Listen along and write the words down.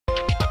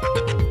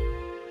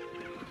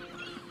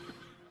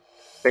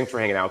Thanks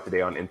for hanging out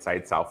today on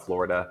Inside South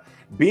Florida.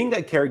 Being a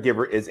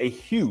caregiver is a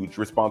huge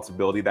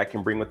responsibility that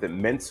can bring with it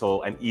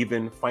mental and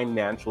even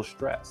financial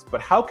stress.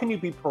 But how can you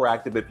be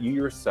proactive if you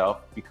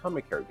yourself become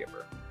a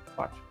caregiver?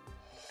 Watch.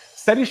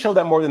 Studies show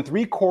that more than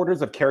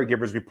 3/4 of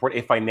caregivers report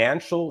a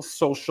financial,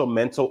 social,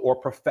 mental, or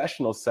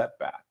professional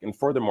setback. And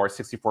furthermore,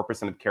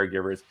 64% of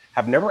caregivers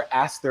have never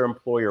asked their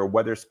employer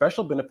whether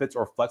special benefits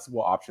or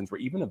flexible options were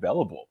even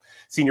available.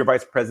 Senior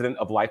Vice President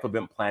of Life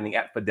Event Planning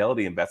at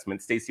Fidelity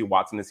Investments, Stacey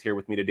Watson, is here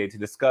with me today to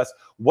discuss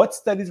what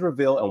studies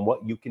reveal and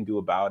what you can do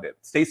about it.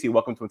 Stacey,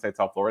 welcome to Inside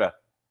South Florida.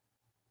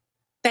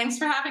 Thanks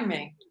for having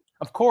me.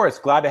 Of course,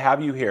 glad to have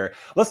you here.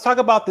 Let's talk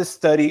about this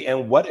study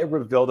and what it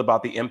revealed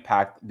about the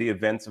impact the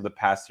events of the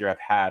past year have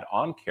had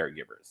on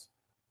caregivers.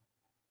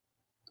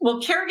 Well,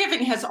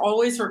 caregiving has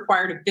always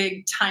required a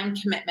big time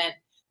commitment,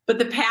 but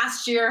the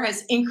past year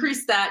has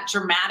increased that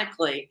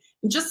dramatically.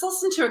 And just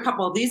listen to a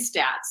couple of these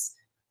stats.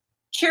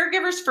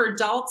 Caregivers for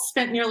adults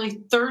spent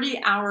nearly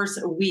 30 hours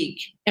a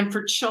week, and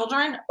for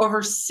children,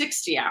 over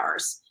 60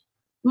 hours.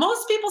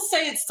 Most people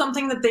say it's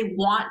something that they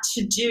want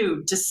to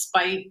do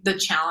despite the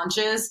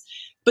challenges.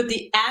 But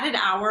the added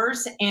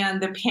hours and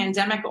the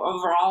pandemic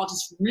overall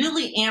just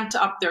really amped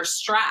up their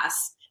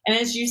stress. And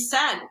as you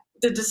said,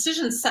 the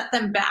decision set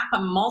them back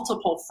on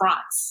multiple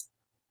fronts.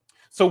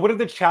 So what are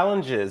the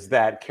challenges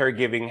that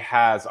caregiving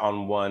has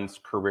on one's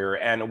career?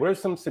 And what are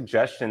some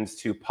suggestions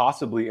to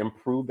possibly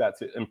improve that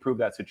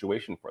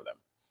situation for them?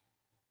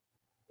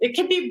 It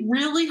can be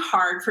really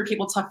hard for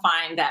people to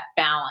find that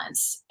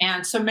balance.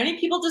 And so many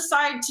people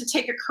decide to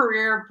take a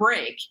career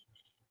break.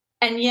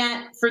 And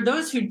yet, for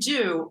those who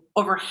do,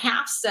 over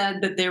half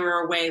said that they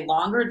were away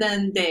longer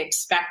than they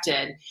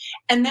expected.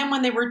 And then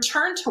when they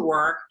returned to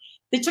work,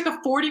 they took a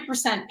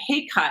 40%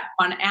 pay cut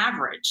on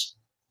average.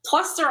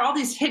 Plus, there are all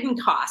these hidden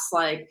costs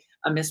like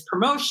a missed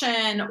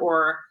promotion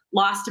or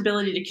lost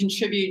ability to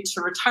contribute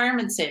to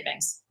retirement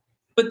savings.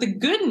 But the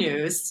good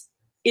news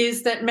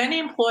is that many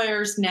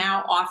employers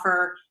now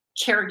offer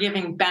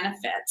caregiving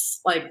benefits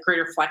like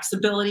greater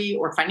flexibility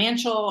or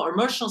financial or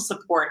emotional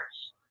support.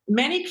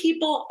 Many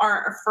people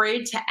are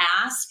afraid to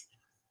ask,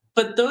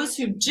 but those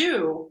who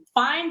do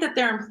find that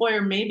their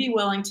employer may be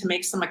willing to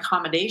make some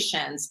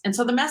accommodations. And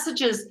so the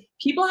message is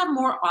people have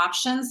more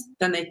options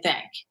than they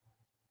think.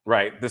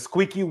 Right. The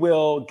squeaky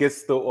wheel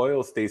gets the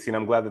oil, Stacey, and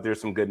I'm glad that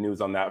there's some good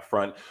news on that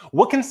front.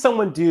 What can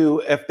someone do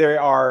if they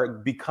are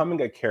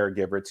becoming a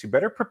caregiver to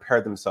better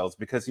prepare themselves?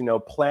 Because,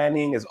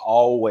 planning is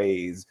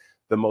always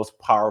the most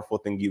powerful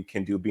thing you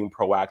can do, being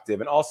proactive.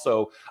 And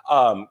also,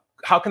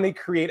 how can they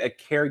create a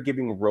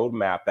caregiving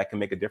roadmap that can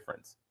make a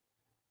difference?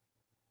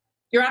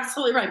 You're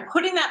absolutely right.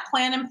 Putting that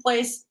plan in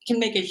place can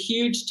make a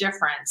huge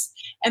difference.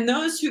 And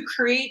those who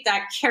create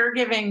that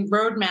caregiving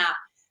roadmap,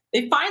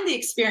 they find the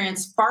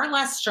experience far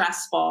less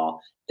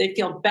stressful. They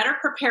feel better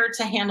prepared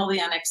to handle the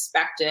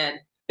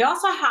unexpected. They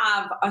also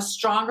have a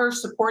stronger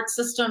support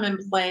system in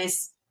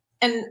place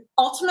and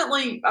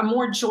ultimately a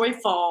more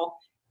joyful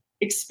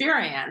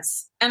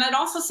experience. And I'd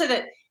also say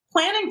that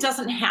planning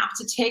doesn't have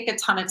to take a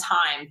ton of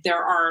time. There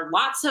are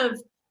lots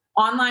of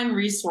online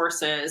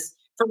resources.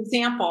 For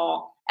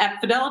example,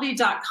 at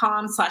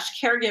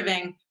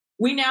fidelity.com/caregiving,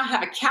 we now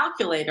have a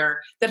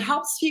calculator that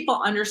helps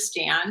people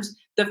understand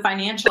the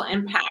financial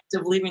impact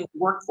of leaving the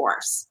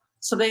workforce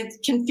so they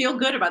can feel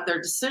good about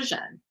their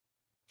decision.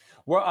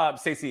 Well,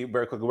 Stacey,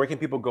 very quickly, where can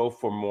people go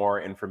for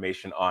more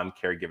information on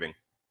caregiving?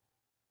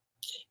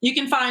 You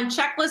can find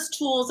checklist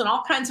tools and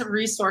all kinds of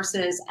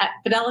resources at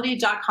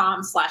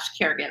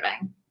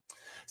fidelity.com/caregiving.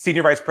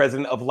 Senior Vice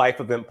President of Life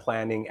Event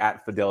Planning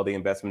at Fidelity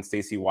Investments,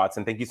 Stacey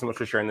Watson. Thank you so much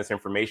for sharing this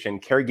information.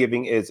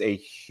 Caregiving is a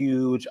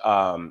huge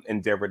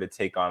endeavor to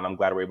take on. I'm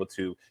glad we're able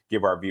to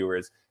give our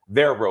viewers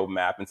their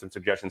roadmap and some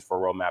suggestions for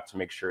a roadmap to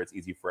make sure it's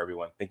easy for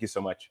everyone. Thank you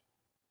so much.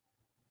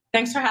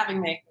 Thanks for having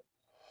me.